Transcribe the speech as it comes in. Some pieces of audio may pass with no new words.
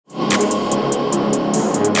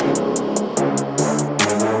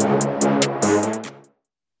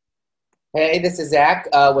Hey, this is Zach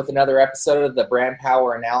with another episode of the Brand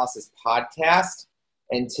Power Analysis Podcast.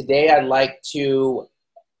 And today I'd like to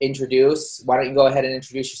why don't you go ahead and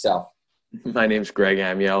introduce yourself? My name's Greg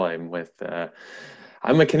Amiel.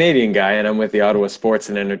 I'm a Canadian guy, and I'm with the Ottawa Sports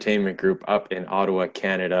and Entertainment Group up in Ottawa,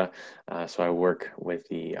 Canada. So I work with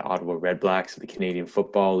the Ottawa Red Blacks of the Canadian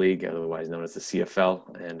Football League, otherwise known as the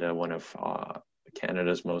CFL, and one of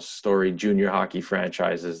Canada's most storied junior hockey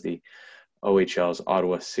franchises, the OHL's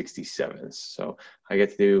Ottawa 67s. So I get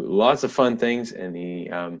to do lots of fun things in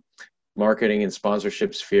the marketing and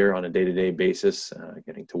sponsorship sphere on a day-to-day basis,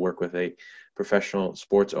 getting to work with a professional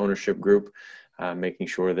sports ownership group, making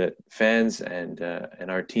sure that fans and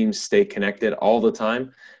our teams stay connected all the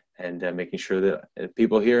time, and making sure that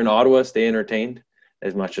people here in Ottawa stay entertained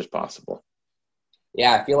as much as possible.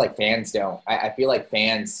 Yeah, I feel like fans don't. I feel like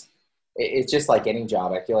fans, it's just like any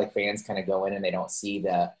job. I feel like fans kind of go in and they don't see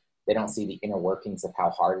the inner workings of how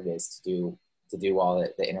hard it is to do all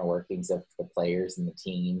the inner workings of the players and the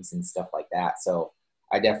teams and stuff like that. So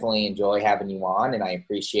I definitely enjoy having you on, and I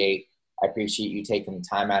appreciate you taking the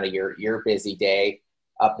time out of your busy day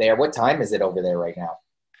up there. What time is it over there right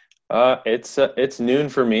now? It's noon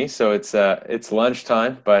for me, so it's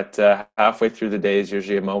lunchtime, but halfway through the day is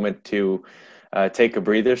usually a moment to take a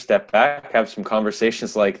breather, step back, have some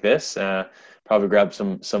conversations like this, probably grab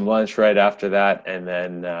some lunch right after that, and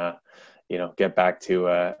then get back to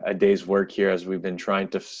a day's work here, as we've been trying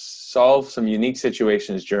to solve some unique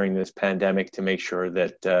situations during this pandemic to make sure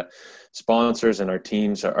that sponsors and our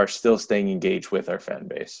teams are still staying engaged with our fan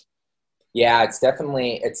base. Yeah, it's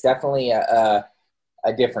definitely a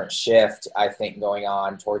different shift, I think, going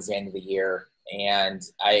on towards the end of the year. And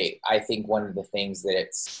I think one of the things that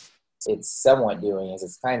it's somewhat doing is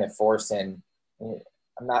it's kind of forcing,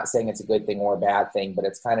 I'm not saying it's a good thing or a bad thing, but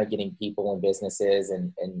it's kind of getting people and businesses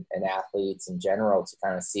and athletes in general to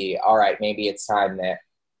kind of see, all right, maybe it's time that,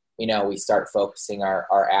 we start focusing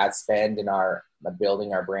our ad spend and our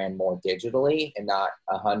building our brand more digitally and not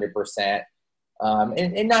 100%.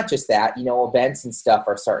 And not just that, events and stuff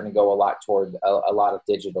are starting to go a lot toward a lot of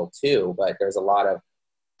digital too, but there's a lot of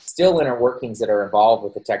still inner workings that are involved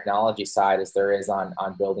with the technology side as there is on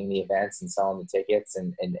building the events and selling the tickets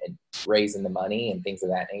and raising the money and things of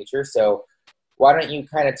that nature. So why don't you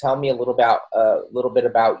kind of tell me a little bit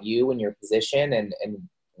about you and your position and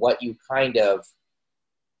what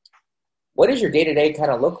does your day-to-day kind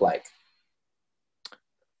of look like?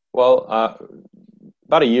 Well,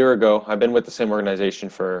 about a year ago, I've been with the same organization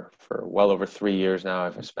for well over 3 years now.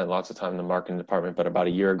 I've spent lots of time in the marketing department, but about a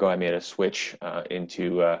year ago, I made a switch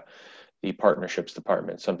into the partnerships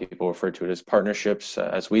department. Some people refer to it as partnerships,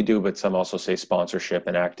 as we do, but some also say sponsorship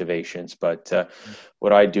and activations. But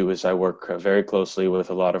what I do is I work very closely with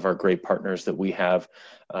a lot of our great partners that we have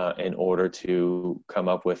in order to come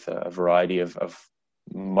up with a variety of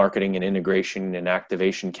marketing and integration and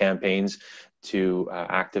activation campaigns to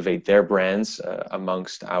activate their brands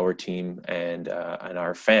amongst our team and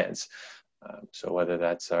our fans. So whether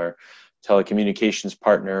that's our telecommunications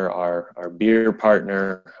partner, our beer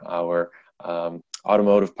partner, our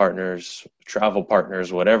automotive partners, travel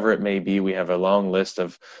partners, whatever it may be, we have a long list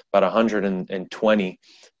of about 120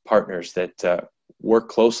 partners that work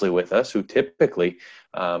closely with us, who typically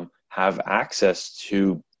have access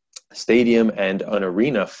to stadium and an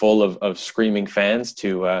arena full of screaming fans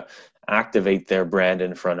to activate their brand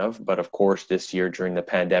in front of. But of course, this year during the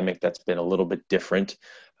pandemic, that's been a little bit different.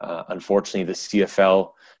 Unfortunately, the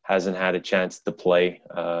CFL hasn't had a chance to play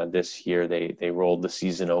this year. They rolled the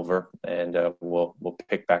season over, and we'll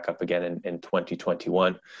pick back up again in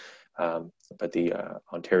 2021. But the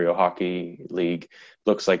Ontario Hockey League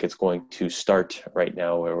looks like it's going to start right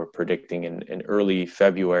now, where we're predicting in early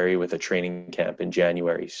February with a training camp in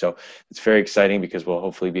January. So it's very exciting because we'll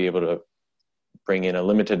hopefully be able to bring in a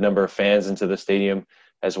limited number of fans into the stadium,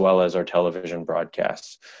 as well as our television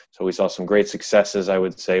broadcasts. So we saw some great successes, I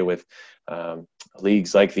would say, with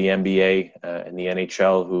leagues like the NBA and the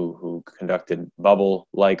NHL who conducted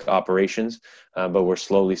bubble-like operations, but we're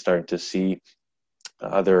slowly starting to see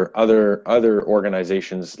other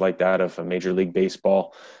organizations like that of Major League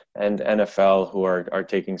Baseball and NFL who are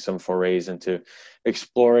taking some forays into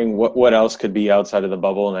exploring what else could be outside of the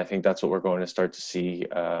bubble. And I think that's what we're going to start to see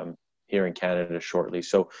here in Canada shortly.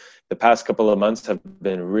 So the past couple of months have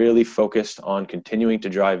been really focused on continuing to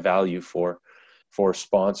drive value for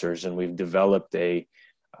sponsors. And we've developed a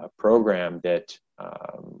program that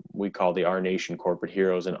we call the Our Nation Corporate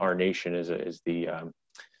Heroes. And Our Nation is the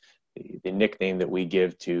nickname that we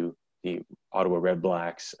give to the Ottawa Red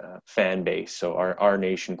Blacks fan base. So our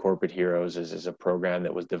Nation Corporate Heroes is a program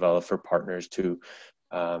that was developed for partners to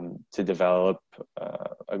to develop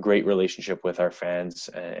a great relationship with our fans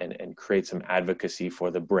and create some advocacy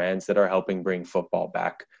for the brands that are helping bring football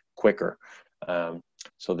back quicker.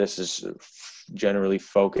 So this is generally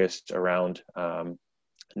focused around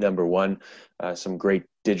number one, some great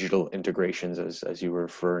digital integrations, as you were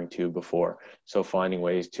referring to before. So finding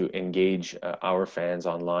ways to engage our fans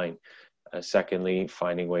online. Secondly,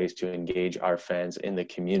 finding ways to engage our fans in the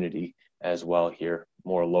community as well here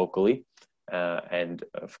more locally. And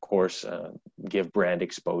of course, give brand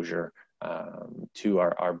exposure to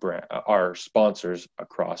our sponsors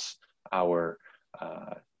across our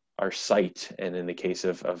site. And in the case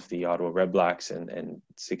of the Ottawa Red Blacks and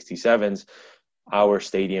 67s, our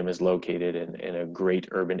stadium is located in a great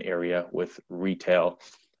urban area with retail,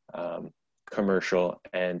 commercial,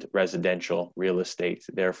 and residential real estate.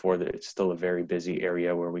 Therefore, it's still a very busy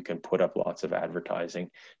area where we can put up lots of advertising,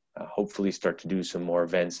 hopefully start to do some more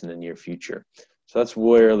events in the near future. So that's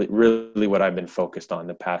really what I've been focused on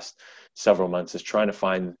the past several months, is trying to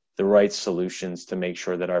find the right solutions to make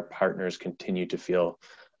sure that our partners continue to feel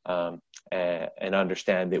and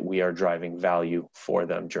understand that we are driving value for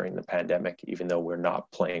them during the pandemic, even though we're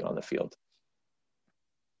not playing on the field.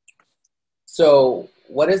 So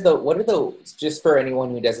what are the, just for anyone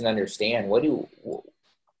who doesn't understand, what do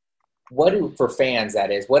for fans,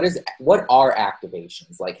 that is, what are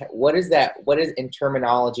activations? Like, what is in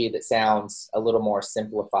terminology that sounds a little more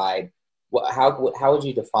simplified? How would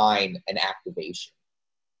you define an activation?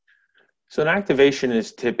 So an activation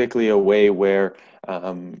is typically a way where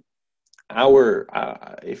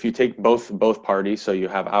if you take both parties, so you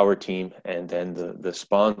have our team and then the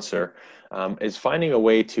sponsor, is finding a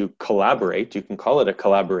way to collaborate. You can call it a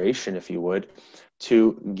collaboration if you would,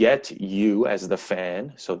 to get you as the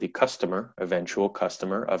fan, so the customer, eventual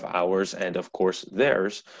customer of ours and of course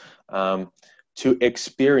theirs, to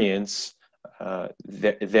experience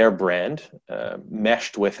their brand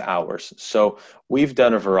meshed with ours. So we've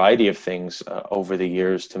done a variety of things over the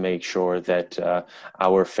years to make sure that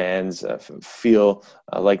our fans feel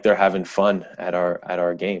like they're having fun at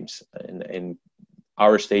our games. And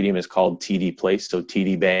our stadium is called TD Place, so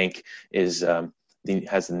TD Bank has the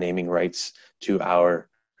naming rights to our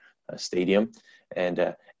stadium.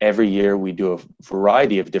 And every year we do a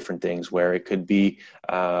variety of different things, where it could be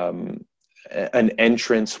an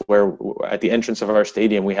entrance, where at the entrance of our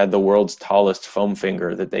stadium we had the world's tallest foam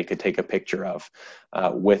finger that they could take a picture of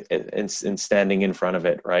with and standing in front of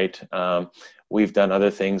it, right? We've done other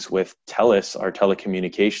things with TELUS, our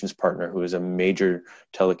telecommunications partner, who is a major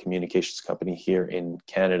telecommunications company here in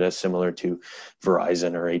Canada, similar to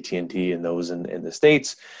Verizon or AT&T and those in the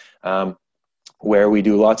States, where we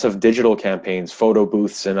do lots of digital campaigns, photo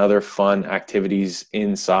booths, and other fun activities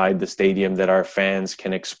inside the stadium that our fans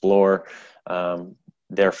can explore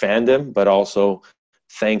their fandom, but also,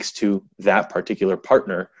 thanks to that particular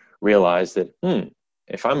partner, realize that,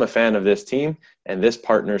 if I'm a fan of this team and this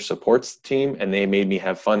partner supports the team and they made me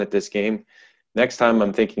have fun at this game, next time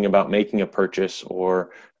I'm thinking about making a purchase or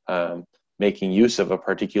making use of a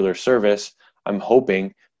particular service, I'm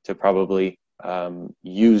hoping to probably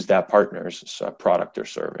use that partner's product or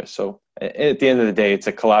service. So at the end of the day, it's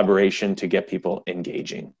a collaboration to get people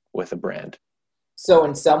engaging with a brand. So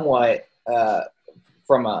in somewhat,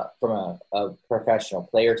 from a professional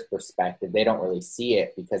player's perspective, they don't really see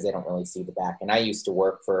it because they don't really see the back. And I used to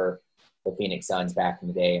work for the Phoenix Suns back in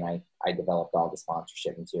the day, and I developed all the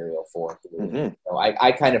sponsorship material for it. Mm-hmm. So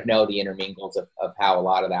I kind of know the intermingles of how a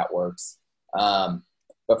lot of that works.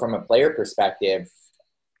 But from a player perspective,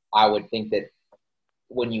 I would think that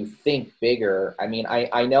when you think bigger, I mean,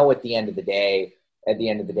 I know at the end of the day,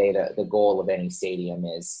 the goal of any stadium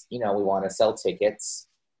is, we want to sell tickets.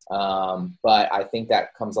 But I think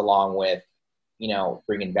that comes along with,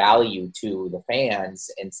 bringing value to the fans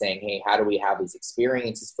and saying, hey, how do we have these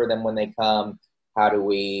experiences for them when they come? How do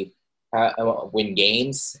we win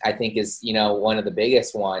games? I think is, one of the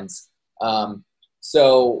biggest ones.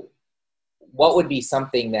 So what would be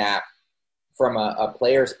something that, from a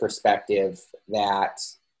player's perspective, that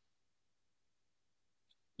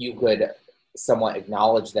you could somewhat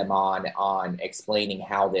acknowledge them on explaining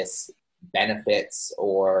how this benefits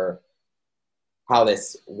or how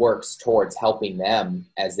this works towards helping them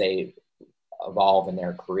as they evolve in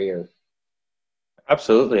their career?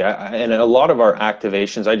 Absolutely. And a lot of our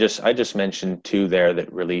activations, I just mentioned two there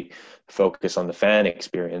that really focus on the fan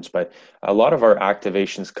experience, but a lot of our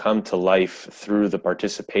activations come to life through the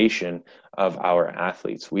participation of our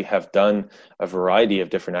athletes. We have done a variety of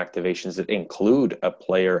different activations that include a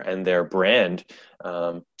player and their brand.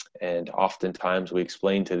 And oftentimes we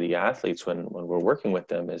explain to the athletes when we're working with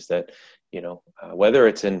them is that, whether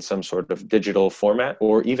it's in some sort of digital format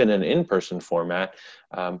or even an in-person format,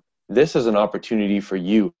 this is an opportunity for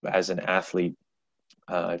you as an athlete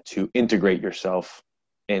to integrate yourself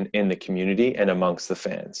in the community and amongst the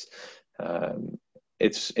fans.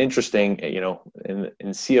 It's interesting, in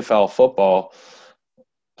CFL football,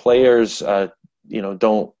 players,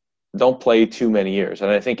 don't play too many years, and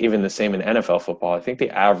I think even the same in NFL football. I think the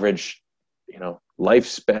average,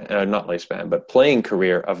 lifespan, not lifespan, but playing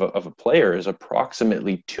career of a player is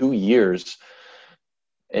approximately 2 years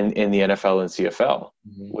in the NFL and CFL,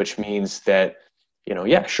 Mm-hmm. which means that,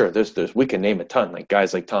 yeah, sure, there's we can name a ton, like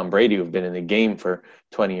guys like Tom Brady who've been in the game for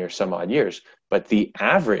 20 or some odd years, but the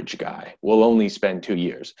average guy will only spend 2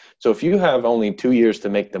 years. So if you have only 2 years to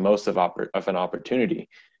make the most of an opportunity,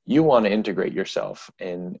 you want to integrate yourself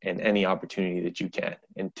in any opportunity that you can.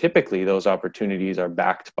 And typically those opportunities are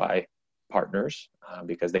backed by partners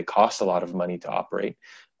because they cost a lot of money to operate.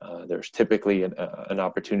 There's typically an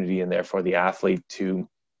opportunity in there for the athlete to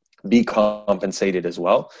be compensated as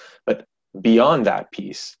well. But beyond that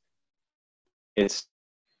piece, it's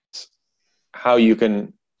how you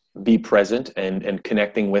can be present and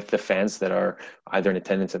connecting with the fans that are either in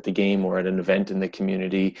attendance at the game or at an event in the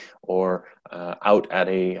community or out at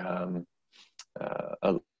a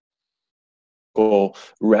local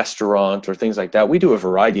restaurant or things like that. We do a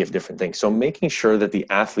variety of different things. So making sure that the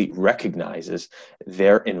athlete recognizes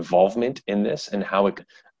their involvement in this and how it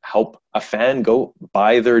help a fan go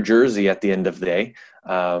buy their jersey at the end of the day,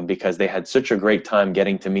 because they had such a great time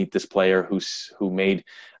getting to meet this player who made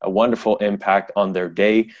a wonderful impact on their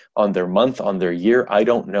day, on their month, on their year. I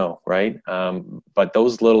don't know, right? But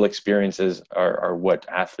those little experiences are what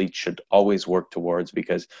athletes should always work towards,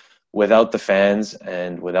 because without the fans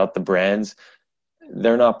and without the brands,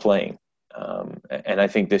 they're not playing. And I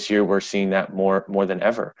think this year we're seeing that more than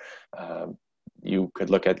ever. You could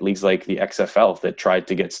look at leagues like the XFL that tried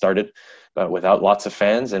to get started, but without lots of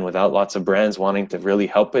fans and without lots of brands wanting to really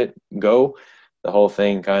help it go, the whole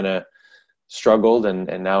thing kind of struggled and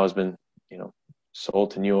now has been, sold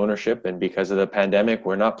to new ownership. And because of the pandemic,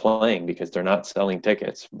 we're not playing because they're not selling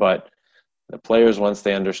tickets. But the players, once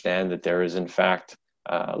they understand that there is in fact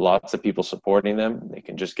lots of people supporting them, they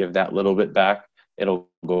can just give that little bit back. It'll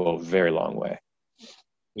go a very long way.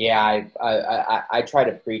 Yeah, I try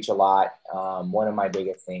to preach a lot. One of my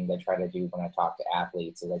biggest things I try to do when I talk to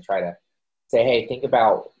athletes is I try to say, hey, think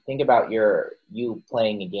about you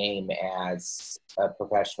playing a game as a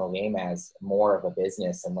professional game as more of a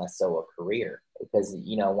business and less so a career. Because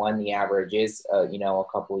one, the average is a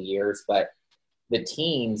couple of years, but the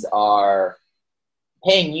teams are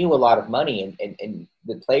paying you a lot of money, and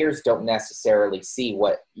the players don't necessarily see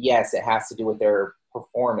what. Yes, it has to do with their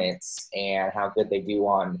performance and how good they do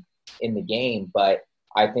in the game, but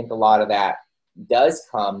I think a lot of that does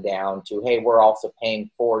come down to, hey, we're also paying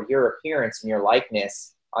for your appearance and your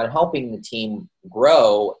likeness on helping the team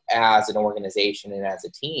grow as an organization and as a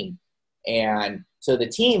team. And so the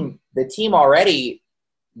team already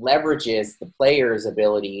leverages the players'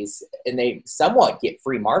 abilities, and they somewhat get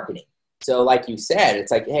free marketing. So like you said,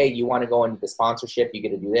 it's like, hey, you want to go into the sponsorship, you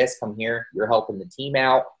get to do this, come here, you're helping the team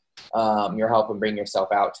out. You're helping bring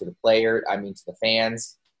yourself out to to the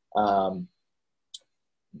fans.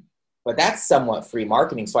 But that's somewhat free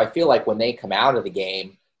marketing. So I feel like when they come out of the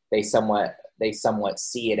game, they somewhat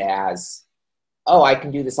see it as, oh, I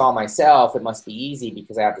can do this all myself. It must be easy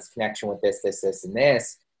because I have this connection with this, and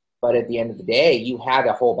this. But at the end of the day, you had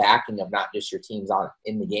a whole backing of not just your teams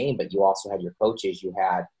in the game, but you also had your coaches. You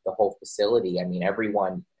had the whole facility. I mean,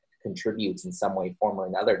 everyone contributes in some way, form, or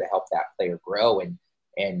another to help that player grow and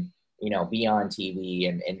be on TV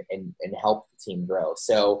and help the team grow.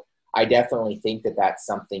 So I definitely think that that's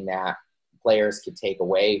something that players could take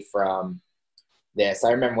away from this.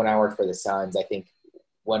 I remember when I worked for the Suns, I think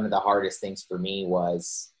one of the hardest things for me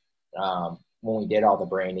was when we did all the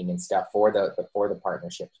branding and stuff for the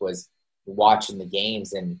partnerships was watching the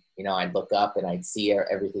games, and I'd look up and I'd see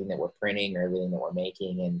everything that we're printing or everything that we're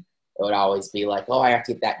making, and it would always be like, oh, I have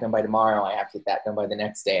to get that done by tomorrow. I have to get that done by the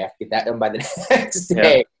next day. I have to get that done by the next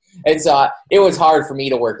day. Yeah. And so it was hard for me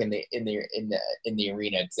to work in the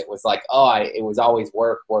arena because it was like, it was always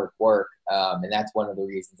work. And that's one of the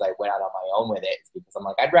reasons I went out on my own with it, is because I'm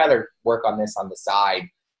like, I'd rather work on this on the side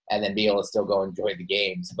and then be able to still go enjoy the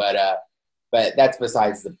games. But but that's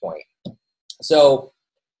besides the point. So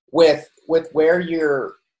with where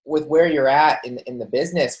you're at in the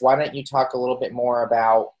business, why don't you talk a little bit more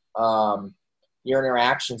about your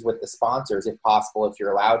interactions with the sponsors, if possible, if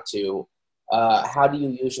you're allowed to. How do you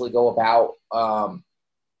usually go about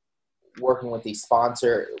working with these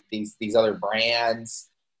other brands,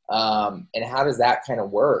 and how does that kind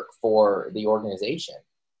of work for the organization?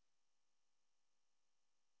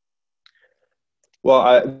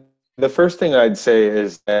 Well, the first thing I'd say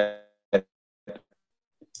is that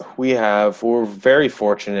we're very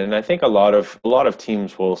fortunate, and I think a lot of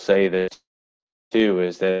teams will say this too,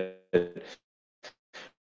 is that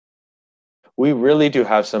we really do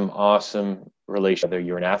have some awesome relations, whether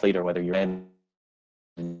you're an athlete or whether you're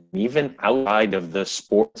even outside of the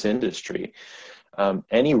sports industry.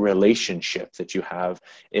 Any relationship that you have,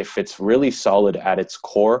 if it's really solid at its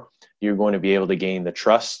core, you're going to be able to gain the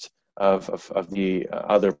trust of the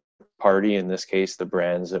other party, in this case, the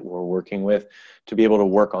brands that we're working with, to be able to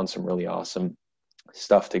work on some really awesome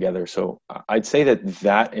stuff together. So I'd say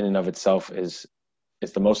that in and of itself is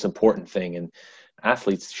the most important thing, and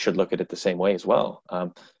athletes should look at it the same way as well.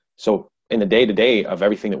 So in the day-to-day of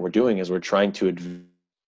everything that we're doing is we're trying to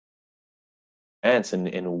advance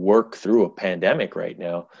and work through a pandemic right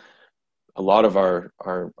now. A lot of our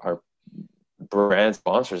brand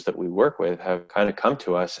sponsors that we work with have kind of come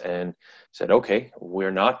to us and said, okay,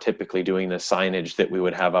 we're not typically doing the signage that we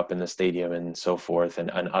would have up in the stadium and so forth,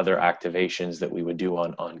 and other activations that we would do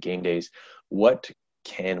on game days. What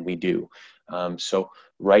can we do? So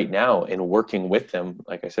right now, in working with them,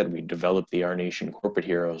 like I said, we developed the Our Nation Corporate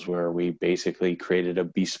Heroes, where we basically created a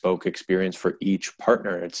bespoke experience for each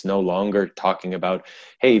partner. It's no longer talking about,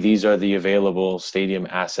 hey, these are the available stadium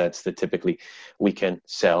assets that typically we can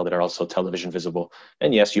sell that are also television visible.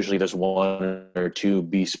 And yes, usually there's one or two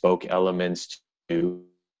bespoke elements to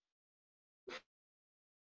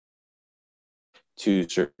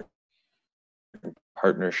certain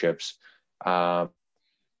partnerships. However,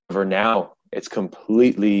 now it's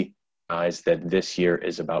completely realized that this year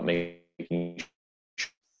is about making sure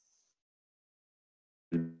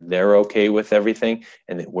they're okay with everything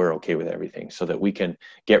and that we're okay with everything, so that we can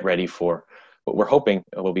get ready for what we're hoping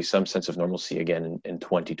will be some sense of normalcy again in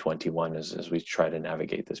 2021 as we try to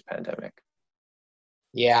navigate this pandemic.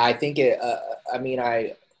 Yeah, I think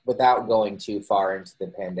without going too far into the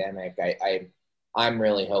pandemic, I'm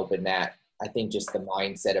really hoping that, I think just the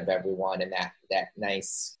mindset of everyone, and that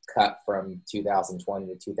nice cut from 2020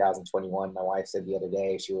 to 2021. My wife said the other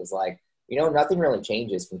day, she was like, nothing really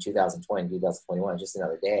changes from 2020 to 2021. It's just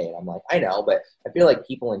another day. And I'm like, I know, but I feel like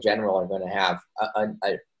people in general are going to have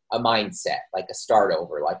a mindset, like a start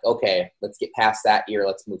over, like, okay, let's get past that year.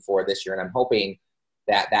 Let's move forward this year. And I'm hoping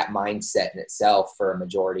that mindset in itself for a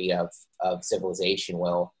majority of civilization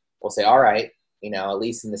will say, all right, at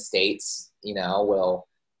least in the States, will,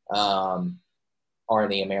 or in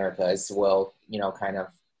the Americas will, kind of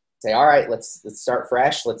say, all right, let's start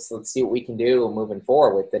fresh. Let's see what we can do moving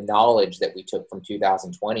forward with the knowledge that we took from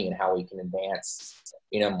 2020 and how we can advance,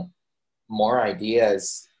 more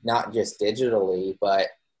ideas, not just digitally, but,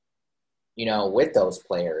 with those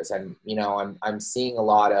players. I'm seeing a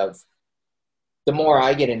lot of, the more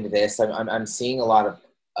I get into this, I'm seeing a lot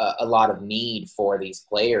of need for these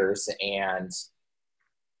players, and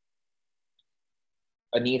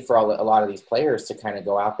a need for a lot of these players to kind of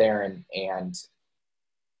go out there and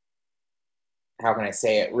how can I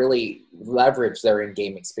say it, really leverage their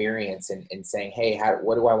in-game experience and saying, hey,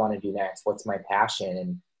 what do I want to do next? What's my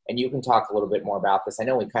passion? And you can talk a little bit more about this. I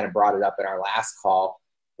know we kind of brought it up in our last call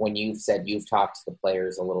when you've said you've talked to the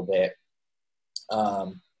players a little bit.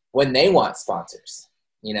 When they want sponsors,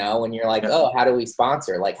 when you're like, oh, how do we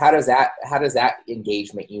sponsor? Like, how does that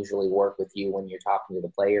engagement usually work with you when you're talking to the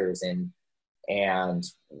players, and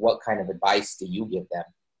what kind of advice do you give them?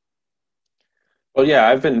 Well, yeah,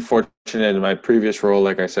 I've been fortunate in my previous role.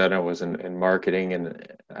 Like I said, I was in marketing, and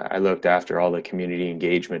I looked after all the community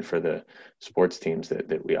engagement for the sports teams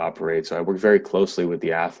that we operate. So I work very closely with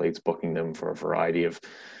the athletes, booking them for a variety of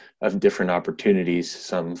different opportunities,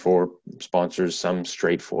 some for sponsors, some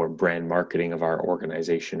straight for brand marketing of our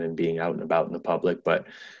organization and being out and about in the public. But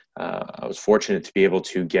I was fortunate to be able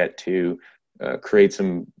to get to create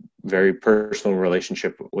some very personal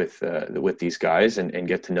relationship with these guys and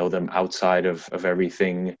get to know them outside of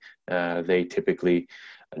everything they typically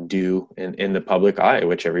do in the public eye,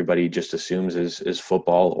 which everybody just assumes is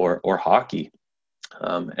football or hockey.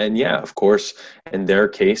 And yeah, of course, in their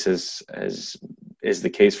case, as is the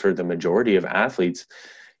case for the majority of athletes,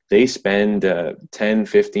 they spend 10,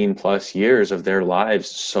 15 plus years of their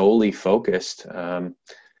lives solely focused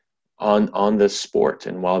on the sport.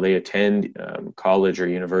 And while they attend college or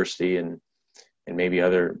university and maybe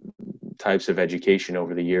other types of education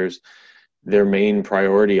over the years, their main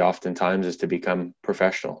priority oftentimes is to become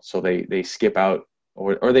professional. So they skip out,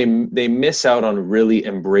 or they miss out on really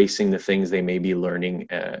embracing the things they may be learning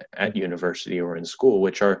at university or in school,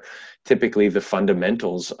 which are typically the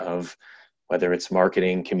fundamentals of whether it's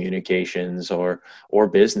marketing, communications, or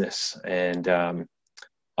business. And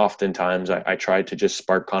oftentimes I try to just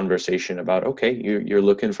spark conversation about, okay, you're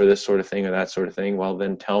looking for this sort of thing or that sort of thing. Well,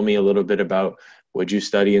 then tell me a little bit about what you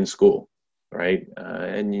study in school, right?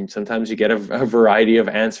 Sometimes you get a variety of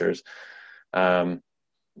answers.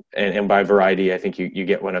 And by variety, I think you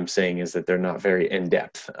get what I'm saying, is that they're not very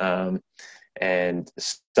in-depth. And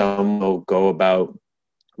some will go about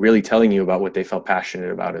really telling you about what they felt passionate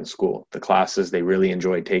about in school, the classes they really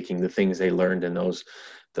enjoyed taking, the things they learned in those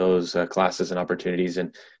classes and opportunities,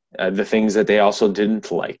 and the things that they also didn't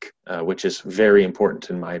like, which is very important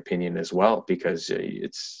in my opinion as well, because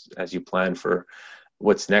it's, as you plan for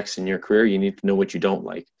what's next in your career, you need to know what you don't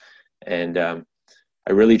like. And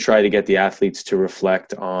I really try to get the athletes to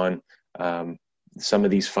reflect on some of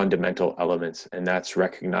these fundamental elements, and that's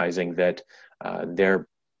recognizing that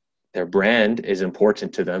their brand is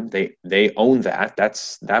important to them. They own that.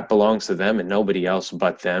 That belongs to them and nobody else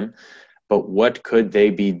but them. But what could they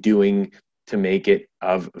be doing to make it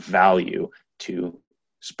of value to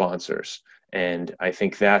sponsors? And I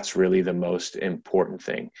think that's really the most important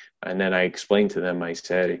thing. And then I explained to them, I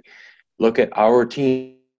said, look at our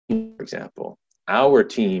team, for example. Our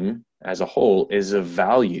team as a whole is of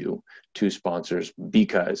value to sponsors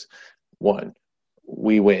because, one,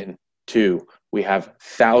 we win. Two, we have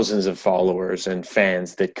thousands of followers and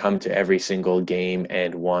fans that come to every single game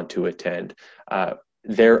and want to attend.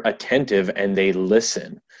 They're attentive and they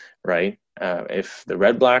listen, right? If the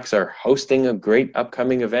Red Blacks are hosting a great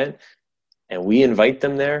upcoming event and we invite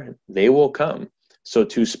them there, they will come. So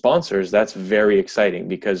to sponsors, that's very exciting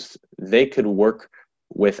because they could work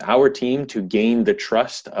with our team to gain the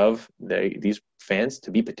trust of these fans to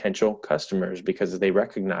be potential customers, because they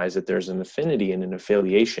recognize that there's an affinity and an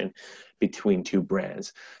affiliation between two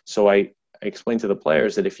brands. So I explain to the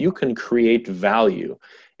players that if you can create value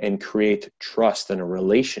and create trust and a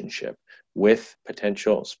relationship with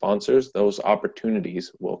potential sponsors, those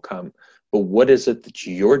opportunities will come. But what is it that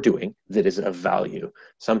you're doing that is of value?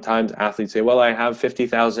 Sometimes athletes say, well, I have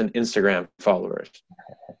 50,000 Instagram followers.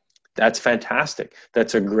 That's fantastic.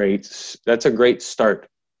 That's a great start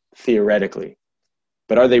theoretically.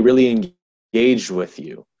 But are they really engaged with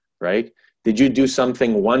you, right? Did you do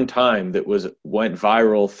something one time that went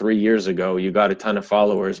viral 3 years ago? You got a ton of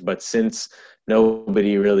followers, but since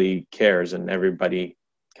nobody really cares and everybody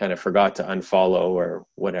kind of forgot to unfollow or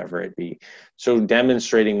whatever it be. So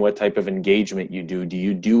demonstrating what type of engagement you do. Do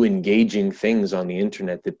you do engaging things on the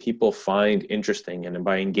internet that people find interesting? And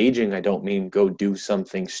by engaging, I don't mean go do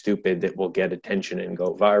something stupid that will get attention and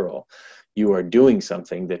go viral. You are doing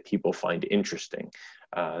something that people find interesting,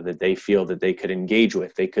 that they feel that they could engage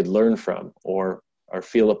with, they could learn from, or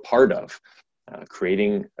feel a part of.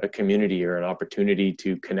 Creating a community or an opportunity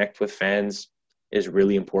to connect with fans is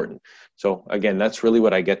really important. So again, that's really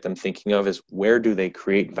what I get them thinking of, is where do they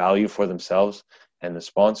create value for themselves and the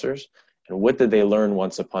sponsors, and what did they learn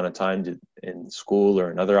once upon a time in school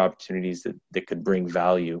or in other opportunities that could bring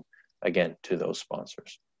value again to those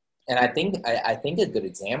sponsors. And I think a good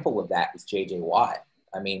example of that is JJ Watt.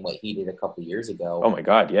 I mean, what he did a couple of years ago. Oh my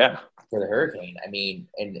God, yeah. For the Hurricane. I mean,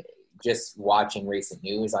 and just watching recent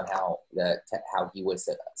news on how he was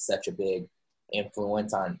such a big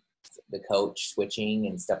influence on the coach switching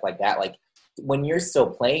and stuff like that. Like, when you're still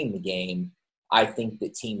playing the game, I think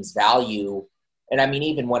that teams value. And I mean,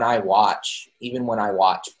 even when I watch,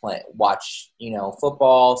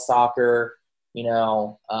 football, soccer,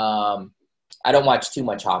 I don't watch too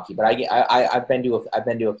much hockey, but I've been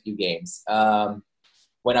to a few games.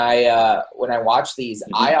 When I watch these,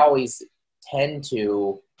 mm-hmm. I always tend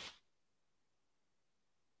to.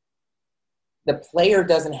 The player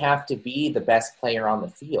doesn't have to be the best player on the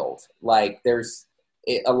field. Like, a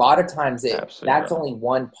lot of times that's only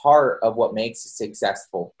one part of what makes a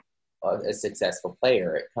successful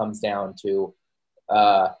player. It comes down to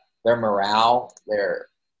their morale,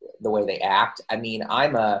 the way they act. I mean,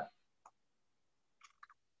 I'm a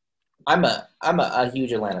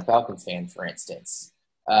huge Atlanta Falcons fan, for instance.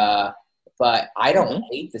 But I don't mm-hmm.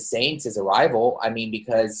 hate the Saints as a rival. I mean,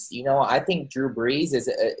 because, I think Drew Brees is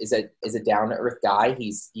a down-to-earth guy.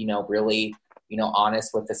 He's, really,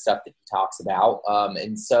 honest with the stuff that he talks about.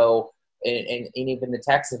 And so, and even the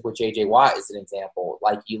Texans with J.J. Watt is an example.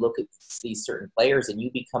 Like, you look at these certain players and you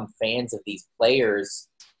become fans of these players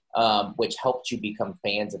which helped you become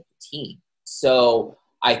fans of the team. So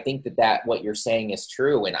I think that what you're saying is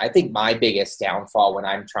true. And I think my biggest downfall when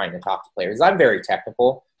I'm trying to talk to players, I'm very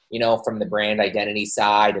technical, from the brand identity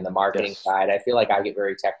side and the marketing Yes. side. I feel like I get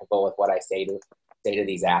very technical with what I say to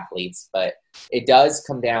these athletes, but it does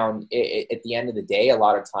come down at the end of the day. A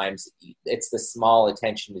lot of times it's the small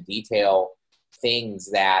attention to detail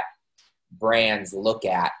things that brands look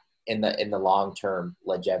at in the long-term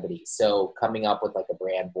longevity. So coming up with like a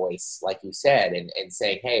brand voice, like you said, and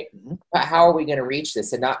saying, hey, how are we going to reach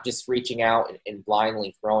this? And not just reaching out and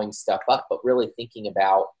blindly throwing stuff up, but really thinking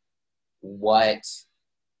about what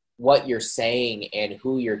you're saying and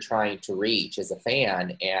who you're trying to reach as a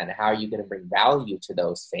fan, and how you're going to bring value to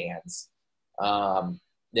those fans.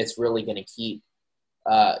 That's really going to keep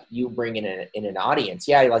you bringing in an audience.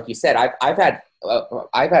 Yeah, like you said, I've had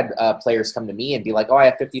players come to me and be like, "Oh, I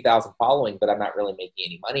have 50,000 following, but I'm not really making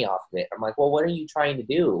any money off of it." I'm like, "Well, what are you trying to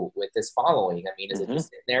do with this following? I mean, is it just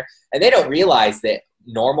sitting there?" And they don't realize that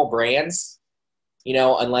normal brands,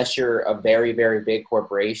 unless you're a very, very big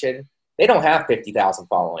corporation, they don't have 50,000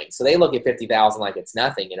 following. So they look at 50,000 like it's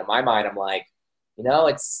nothing. And in my mind, I'm like,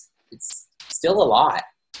 it's still a lot.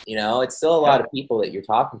 It's still a lot of people that you're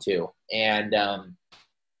talking to. And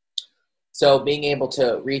so being able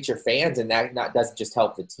to reach your fans, and that doesn't just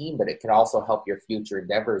help the team, but it can also help your future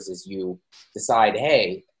endeavors as you decide,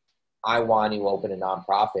 hey, I want to open a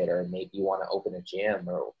nonprofit, or maybe you want to open a gym,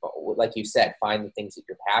 or like you said, find the things that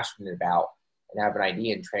you're passionate about and have an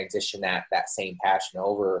idea and transition that same passion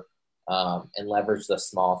over, and leverage the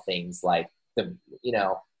small things like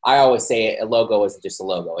I always say a logo isn't just a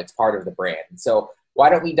logo. It's part of the brand. So why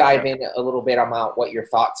don't we dive in a little bit about what your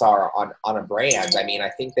thoughts are on a brand? I mean, I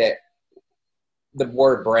think that the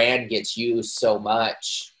word brand gets used so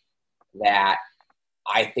much that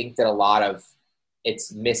I think that a lot of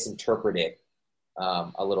it's misinterpreted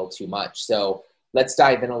a little too much. So let's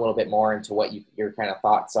dive in a little bit more into what your kind of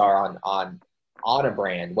thoughts are on a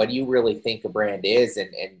brand. What do you really think a brand is,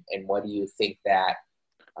 and what do you think that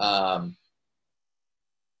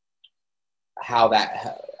how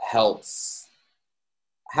that helps?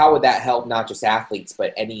 How would that help not just athletes,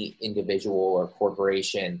 but any individual or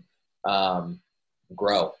corporation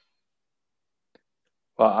grow?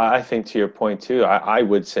 Well, I think to your point too, I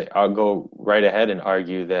would say I'll go right ahead and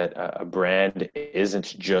argue that a brand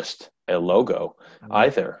isn't just a logo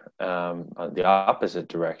either. The opposite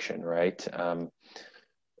direction, right? And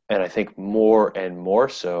I think more and more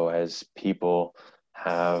so as people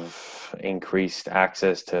have increased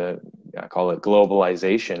access to, I call it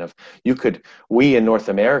globalization of, we in North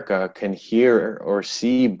America can hear or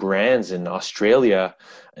see brands in Australia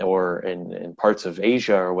or in parts of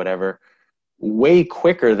Asia or whatever way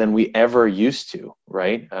quicker than we ever used to,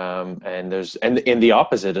 right? And in the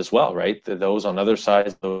opposite as well, right? Those on other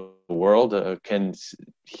sides of the world can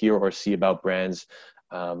hear or see about brands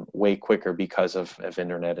way quicker because of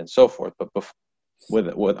internet and so forth. But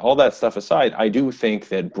with all that stuff aside, I do think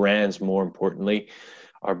that brands, more importantly,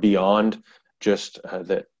 are beyond just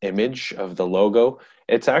the image of the logo.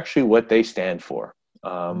 It's actually what they stand for.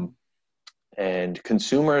 And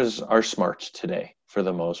consumers are smart today, for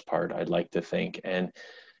the most part, I'd like to think. And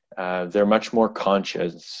they're much more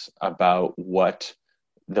conscious about what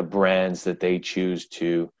the brands that they choose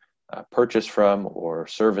to purchase from, or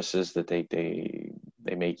services that they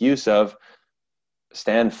make use of,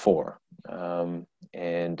 stand for.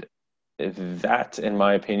 And that, in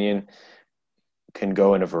my opinion, can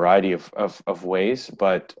go in a variety of ways.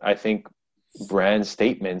 But I think brand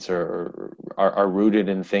statements are rooted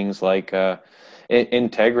in things like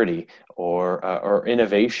integrity or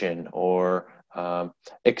innovation or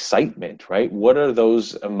excitement, right? What are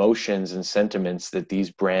those emotions and sentiments that these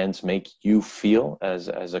brands make you feel as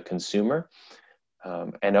a consumer?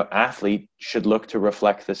 And an athlete should look to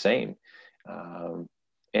reflect the same.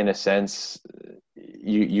 In a sense,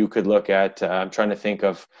 you could look at, I'm trying to think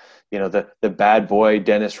of, the bad boy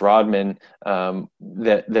Dennis Rodman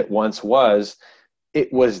that once was.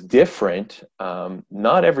 It was different.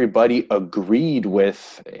 Not everybody agreed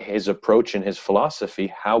with his approach and his philosophy.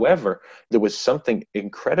 However, there was something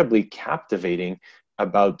incredibly captivating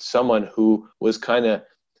about someone who was kind of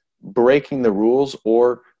breaking the rules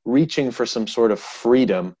or reaching for some sort of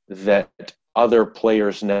freedom that other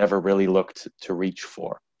players never really looked to reach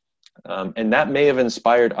for. And that may have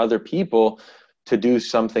inspired other people to do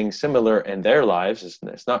something similar in their lives.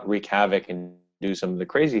 It's not wreak havoc and do some of the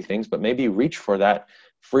crazy things, but maybe reach for that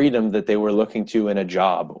freedom that they were looking to in a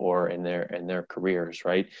job or in their careers,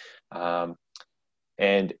 right?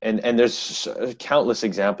 And there's countless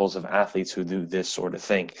examples of athletes who do this sort of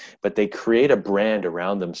thing, but they create a brand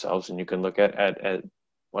around themselves. And you can look at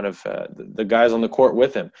the guys on the court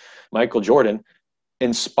with him, Michael Jordan,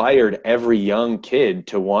 inspired every young kid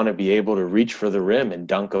to want to be able to reach for the rim and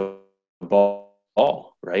dunk a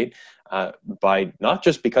ball, right? By not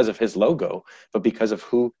just because of his logo, but because of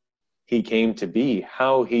who he came to be,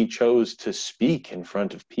 how he chose to speak in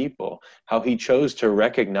front of people, how he chose to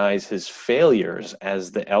recognize his failures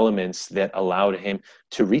as the elements that allowed him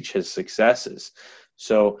to reach his successes.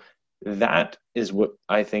 So that is what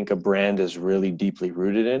I think a brand is really deeply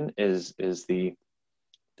rooted in, is the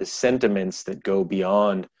sentiments that go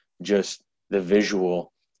beyond just the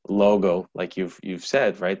visual logo, like you've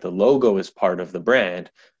said, right? The logo is part of the brand,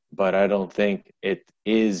 but I don't think it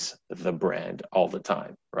is the brand all the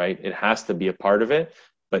time, right? It has to be a part of it,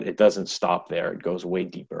 but it doesn't stop there. It goes way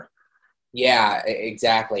deeper. Yeah,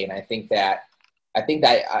 exactly. And I think that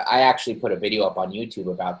I actually put a video up on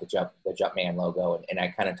YouTube about the Jumpman logo, and I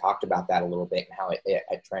kind of talked about that a little bit and how it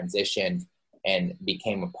transitioned and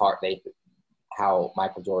became a part. How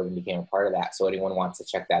Michael Jordan became a part of that. So anyone wants to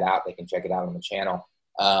check that out, they can check it out on the channel.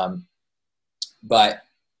 But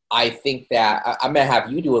I think that I'm going to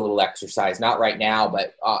have you do a little exercise, not right now,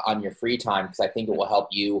 but on your free time, because I think it will help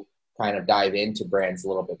you kind of dive into brands a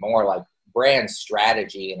little bit more. Like, brand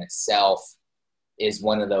strategy in itself is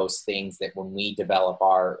one of those things that when we develop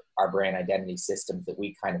our brand identity systems that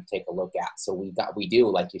we kind of take a look at. So we do,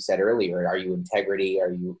 like you said earlier, are you integrity?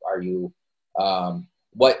 Are you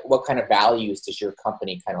what kind of values does your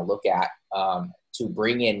company kind of look at to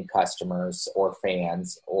bring in customers or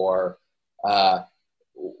fans, or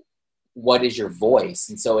what is your voice?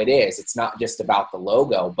 And so it's not just about the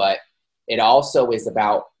logo, but it also is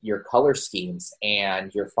about your color schemes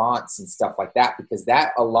and your fonts and stuff like that, because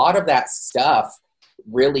a lot of that stuff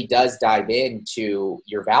really does dive into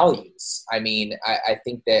your values. I mean, I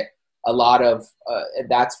think that a lot of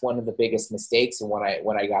that's one of the biggest mistakes. And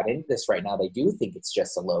when I got into this right now, they do think it's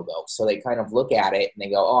just a logo. So they kind of look at it and they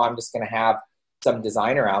go, oh, I'm just going to have some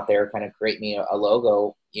designer out there kind of create me a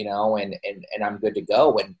logo, and I'm good to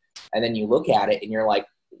go. And then you look at it and you're like,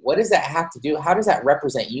 what does that have to do? How does that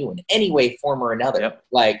represent you in any way, form, or another? Yep.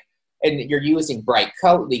 Like, and you're using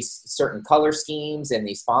these certain color schemes and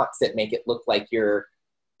these fonts that make it look like you're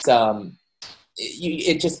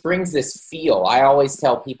it just brings this feel. I always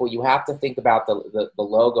tell people you have to think about the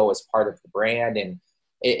logo as part of the brand, and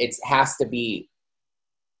it has to be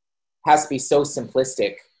so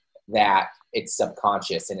simplistic that it's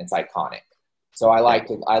subconscious and it's iconic. So I like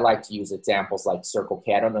to use examples like Circle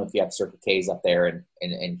K. I don't know if you have Circle K's up there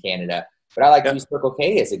in Canada, but I like to use Circle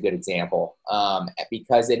K as a good example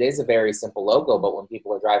because it is a very simple logo. But when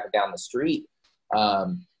people are driving down the street,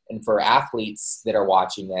 and for athletes that are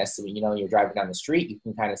watching this, you're driving down the street, you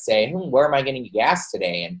can kind of say, where am I getting gas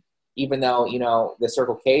today? And even though, the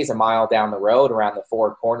Circle K is a mile down the road around the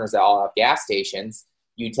four corners that all have gas stations,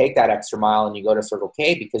 you take that extra mile and you go to Circle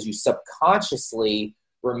K because you subconsciously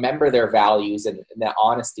remember their values and the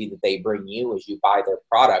honesty that they bring you as you buy their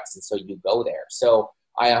products. And so you go there. So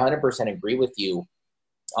I 100% agree with you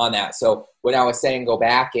on that. So when I was saying go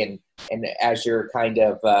back and as you're kind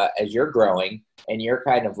of, as you're growing and you're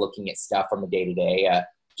kind of looking at stuff from a day-to-day,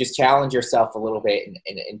 just challenge yourself a little bit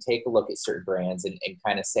and take a look at certain brands and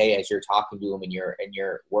kind of say, as you're talking to them and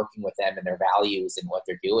you're working with them and their values and what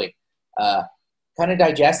they're doing, kind of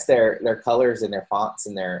digest their colors and their fonts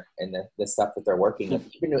and the stuff that they're working with,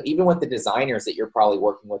 even with the designers that you're probably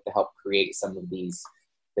working with to help create some of these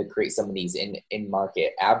in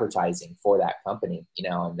market advertising for that company,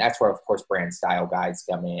 and that's where, of course, brand style guides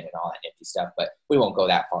come in and all that nifty stuff, but we won't go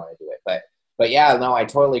that far into it. But yeah, no, I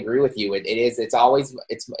totally agree with you.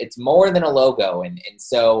 It's more than a logo. And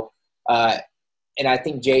so, and I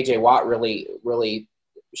think JJ Watt really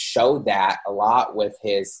showed that a lot with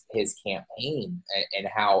his campaign and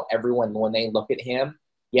how everyone, when they look at him,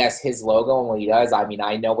 yes, his logo and what he does, I mean,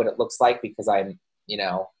 I know what it looks like because I'm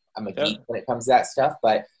a geek when it comes to that stuff,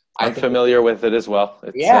 but I'm familiar with it as well.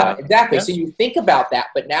 Exactly. Yeah. So you think about that,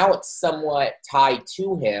 but now it's somewhat tied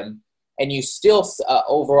to him, and you still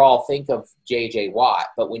overall think of JJ Watt,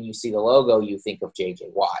 but when you see the logo, you think of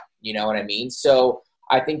JJ Watt. You know what I mean? So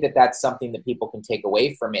I think that that's something that people can take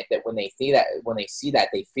away from it, that when they see that,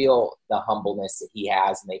 they feel the humbleness that he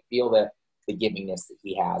has, and they feel the givingness that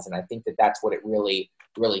he has. And I think that that's what it really,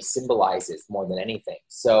 really symbolizes more than anything.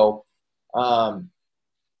 So,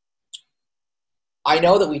 I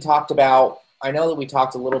know that we talked a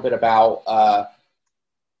little bit about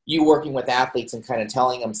you working with athletes and kind of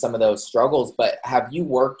telling them some of those struggles, but have you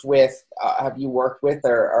worked with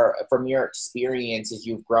or from your experience as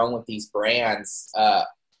you've grown with these brands,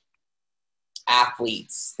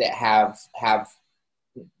 athletes that have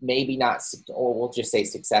maybe not, or we'll just say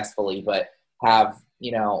successfully, but have,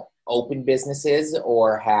 open businesses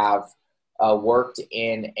or have worked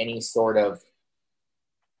in any sort of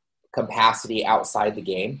capacity outside the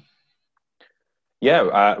game?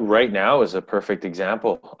 Yeah, right now is a perfect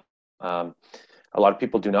example. Um, a lot of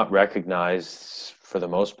people do not recognize, for the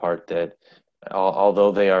most part, that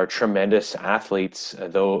although they are tremendous athletes,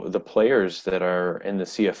 though the players that are in the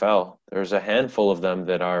CFL, there's a handful of them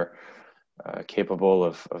that are capable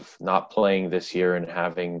of not playing this year and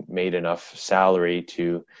having made enough salary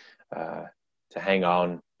to hang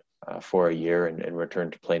on for a year and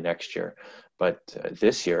return to play next year. But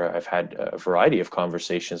this year, I've had a variety of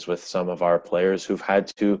conversations with some of our players who've had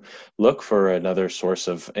to look for another source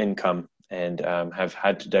of income and have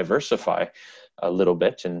had to diversify a little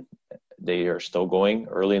bit. And they are still going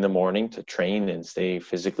early in the morning to train and stay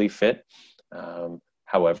physically fit.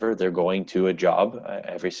 However, they're going to a job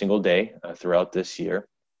every single day throughout this year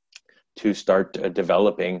to start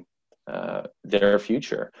developing their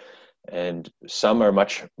future. And some are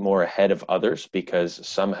much more ahead of others because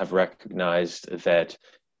some have recognized that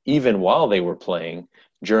even while they were playing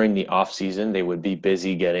during the off season, they would be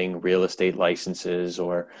busy getting real estate licenses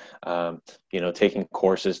or, taking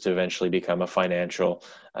courses to eventually become a financial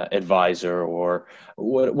advisor or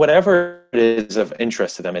whatever it is of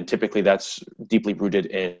interest to them. And typically that's deeply rooted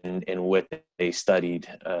in what they studied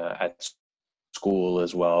at school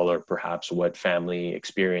as well, or perhaps what family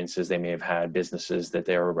experiences they may have had, businesses that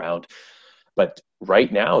they're around. But right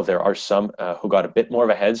now, there are some who got a bit more of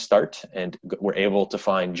a head start and were able to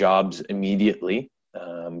find jobs immediately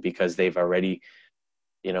because they've already,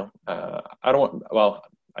 I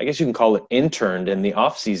guess you can call it interned in the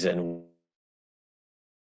off season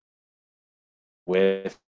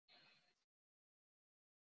with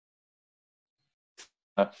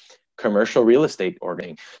commercial real estate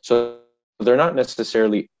organizing. So they're not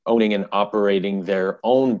necessarily owning and operating their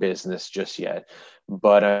own business just yet,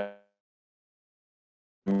 but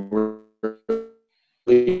I'm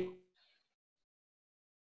really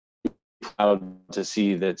proud to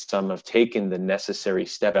see that some have taken the necessary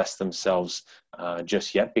steps themselves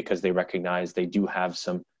just yet because they recognize they do have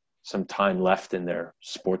some time left in their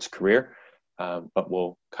sports career, but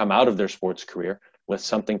will come out of their sports career with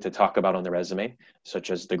something to talk about on their resume, such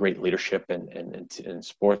as the great leadership and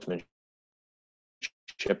sportsmanship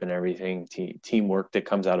and everything, teamwork that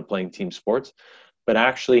comes out of playing team sports, but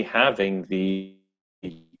actually having the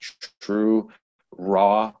true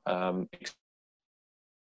raw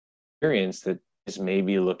experience that is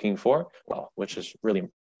maybe looking for, well, which is really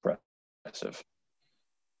impressive.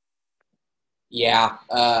 Yeah,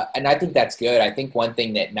 and I think that's good. I think one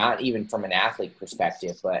thing that, not even from an athlete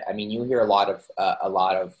perspective, but I mean, you hear a lot of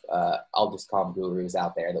I'll just call them gurus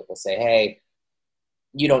out there that will say, "Hey,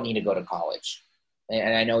 you don't need to go to college."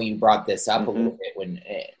 And I know you brought this up a little bit when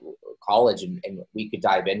college, and we could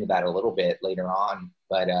dive into that a little bit later on.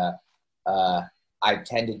 But I've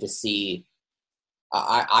tended to see,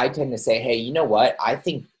 I tend to say, "Hey, you know what? I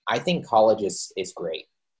think college is great."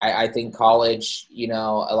 I think college, a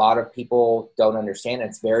lot of people don't understand.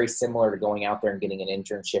 It's very similar to going out there and getting an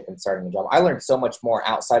internship and starting a job. I learned so much more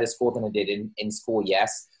outside of school than I did in school,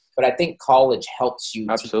 yes. But I think college helps you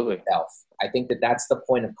Absolutely. teach yourself. I think that's the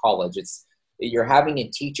point of college. It's you're having a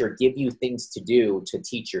teacher give you things to do to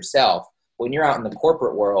teach yourself. When you're out in the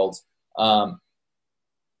corporate world,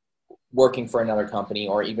 working for another company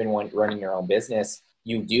or even when running your own business,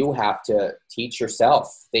 you do have to teach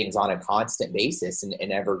yourself things on a constant basis and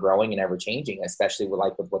ever growing and ever changing, especially with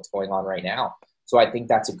what's going on right now. So I think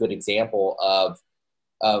that's a good example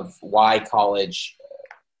of why college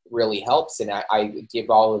really helps. And I give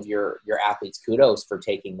all of your athletes kudos for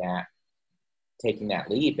taking that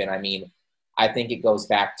leap. And I mean, I think it goes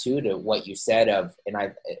back to what you said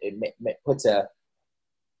it puts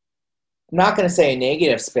I'm not going to say a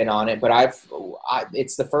negative spin on it, but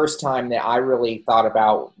it's the first time that I really thought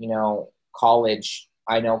about, college.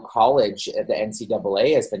 I know college, the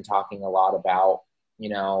NCAA has been talking a lot about,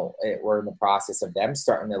 we're in the process of them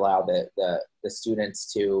starting to allow the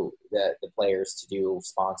students the players to do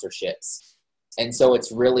sponsorships. And so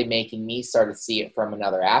it's really making me start to see it from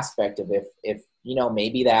another aspect of if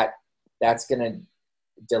maybe that's going to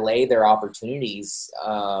delay their opportunities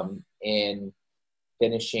in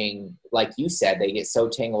finishing, like you said, they get so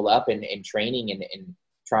tangled up in training and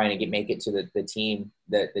trying to make it to the team,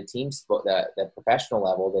 the professional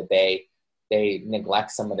level that they neglect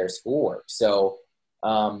some of their schoolwork. So,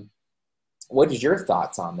 what is your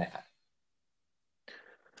thoughts on that?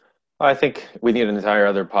 I think we need an entire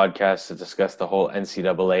other podcast to discuss the whole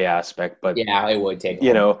NCAA aspect, but Yeah, it would take a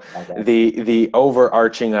you whole know, podcast. the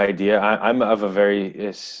overarching idea, I'm of a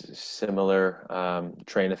very similar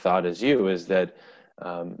train of thought as you, is that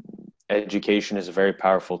um, education is a very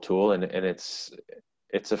powerful tool, and it's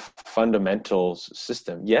a fundamental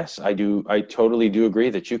system. Yes, I totally do agree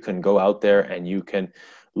that you can go out there and you can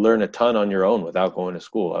learn a ton on your own without going to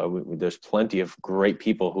school. There's plenty of great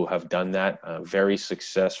people who have done that, very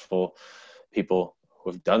successful people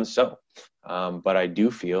who have done so. But I do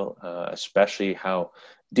feel, especially how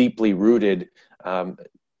deeply rooted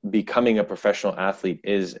becoming a professional athlete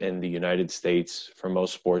is in the United States for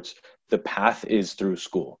most sports, the path is through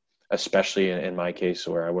school, especially in my case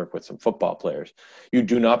where I work with some football players. You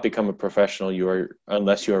do not become a professional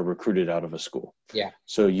unless you are recruited out of a school. Yeah.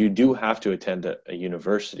 So you do have to attend a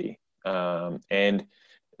university. And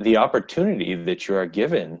the opportunity that you are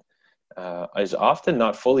given is often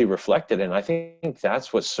not fully reflected. And I think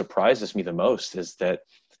that's what surprises me the most, is that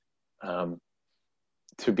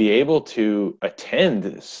to be able to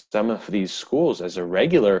attend some of these schools as a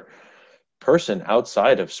regular person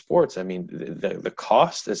outside of sports, I mean, the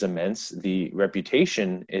cost is immense. The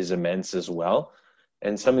reputation is immense as well.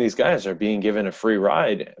 And some of these guys are being given a free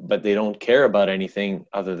ride, but they don't care about anything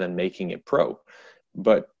other than making it pro.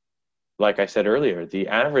 But like I said earlier, the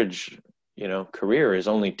average, career is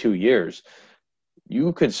only 2 years.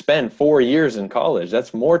 You could spend 4 years in college.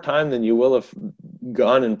 That's more time than you will have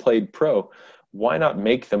gone and played pro. Why not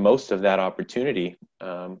make the most of that opportunity?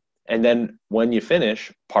 And then when you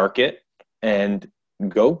finish, park it and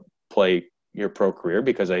go play your pro career,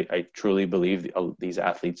 because I truly believe these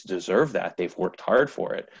athletes deserve that. They've worked hard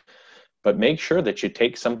for it. But make sure that you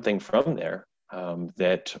take something from there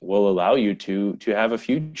that will allow you to have a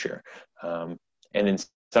future. And in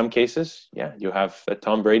some cases, yeah, you have the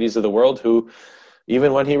Tom Brady's of the world who,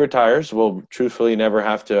 even when he retires, will truthfully never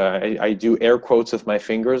have to, I do air quotes with my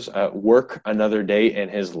fingers, work another day in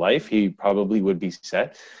his life. He probably would be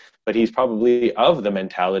set, but he's probably of the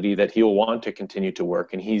mentality that he'll want to continue to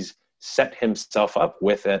work. And he's set himself up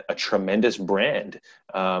with a tremendous brand.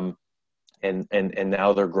 And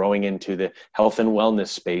now they're growing into the health and wellness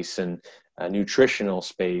space and nutritional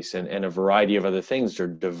space and a variety of other things. They're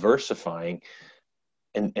diversifying.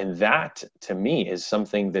 And that, to me, is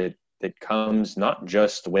something that comes not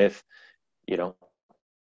just with,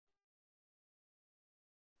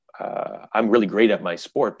 I'm really great at my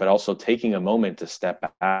sport, but also taking a moment to step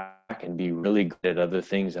back and be really good at other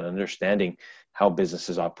things and understanding how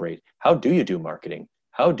businesses operate. How do you do marketing?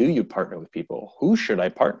 How do you partner with people? Who should I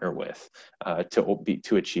partner with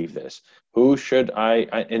to achieve this? Who should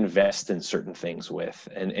I invest in certain things with?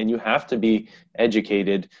 And you have to be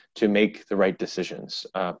educated to make the right decisions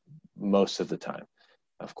most of the time.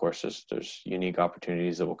 Of course, there's unique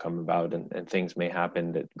opportunities that will come about, and things may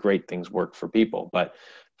happen that great things work for people. But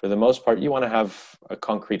for the most part, you want to have a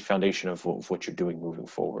concrete foundation of what you're doing moving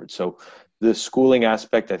forward. So the schooling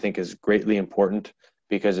aspect, I think, is greatly important,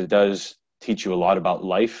 because it does teach you a lot about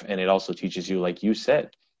life. And it also teaches you, like you said,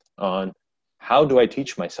 on how do I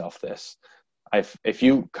teach myself this? If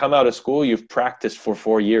you come out of school, you've practiced for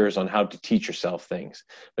 4 years on how to teach yourself things.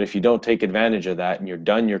 But if you don't take advantage of that and you're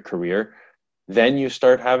done your career, then you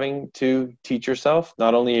start having to teach yourself.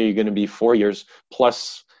 Not only are you going to be 4 years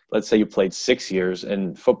plus, let's say you played 6 years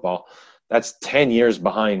in football, that's 10 years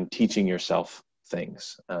behind teaching yourself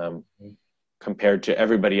things. Compared to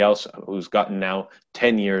everybody else who's gotten now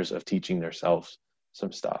 10 years of teaching themselves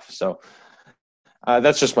some stuff. So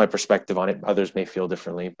that's just my perspective on it. Others may feel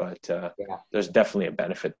differently, but Yeah. There's definitely a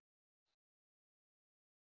benefit.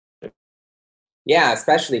 Yeah,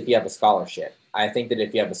 especially if you have a scholarship. I think that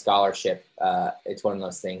if you have a scholarship, it's one of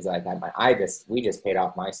those things like we just paid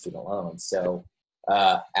off my student loans. So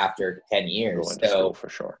after 10 years, Going to school for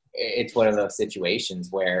sure. It's one of those situations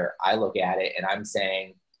where I look at it and I'm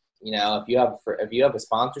saying, if you have a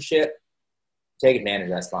sponsorship, take advantage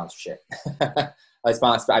of that sponsorship. A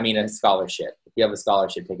scholarship. If you have a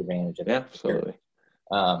scholarship, take advantage of it. Yeah, absolutely.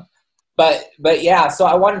 But yeah, so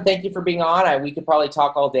I want to thank you for being on. We could probably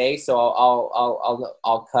talk all day, so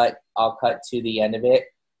I'll cut to the end of it.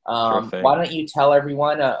 Why don't you tell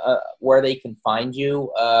everyone where they can find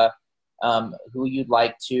you, who you'd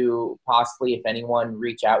like to possibly, if anyone,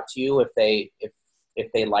 reach out to you if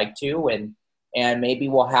they like to, and maybe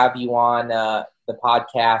we'll have you on the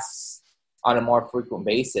podcasts on a more frequent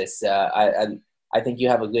basis. I think you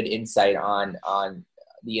have a good insight on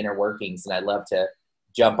the inner workings, and I'd love to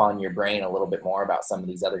jump on your brain a little bit more about some of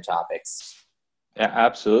these other topics. Yeah,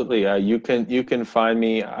 absolutely. You can find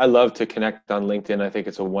me. I love to connect on LinkedIn. I think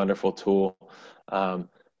it's a wonderful tool.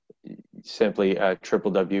 simply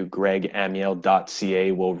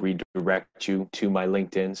www.gregamiel.ca will redirect you to my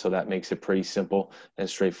LinkedIn. So that makes it pretty simple and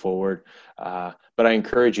straightforward. But I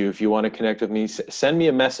encourage you, if you want to connect with me, send me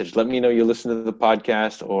a message. Let me know you listen to the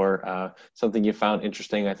podcast or something you found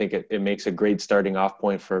interesting. I think it makes a great starting off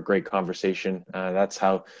point for a great conversation. That's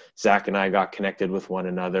how Zach and I got connected with one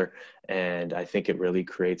another. And I think it really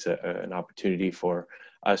creates an opportunity for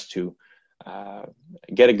us to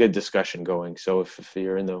get a good discussion going. So if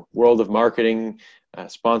you're in the world of marketing,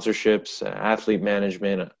 sponsorships, athlete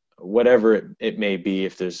management, whatever it may be,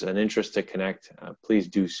 if there's an interest to connect, please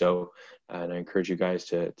do so. And I encourage you guys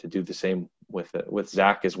to do the same with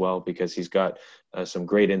Zach as well, because he's got some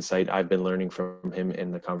great insight I've been learning from him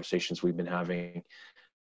in the conversations we've been having.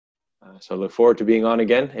 So I look forward to being on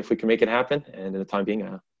again if we can make it happen. And in the time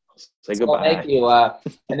being, say goodbye. Well, thank you.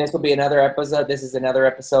 And this will be another episode. This is another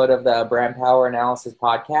episode of the Brand Power Analysis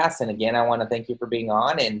Podcast. And again, I want to thank you for being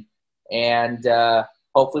on, and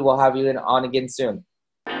hopefully we'll have you on again soon.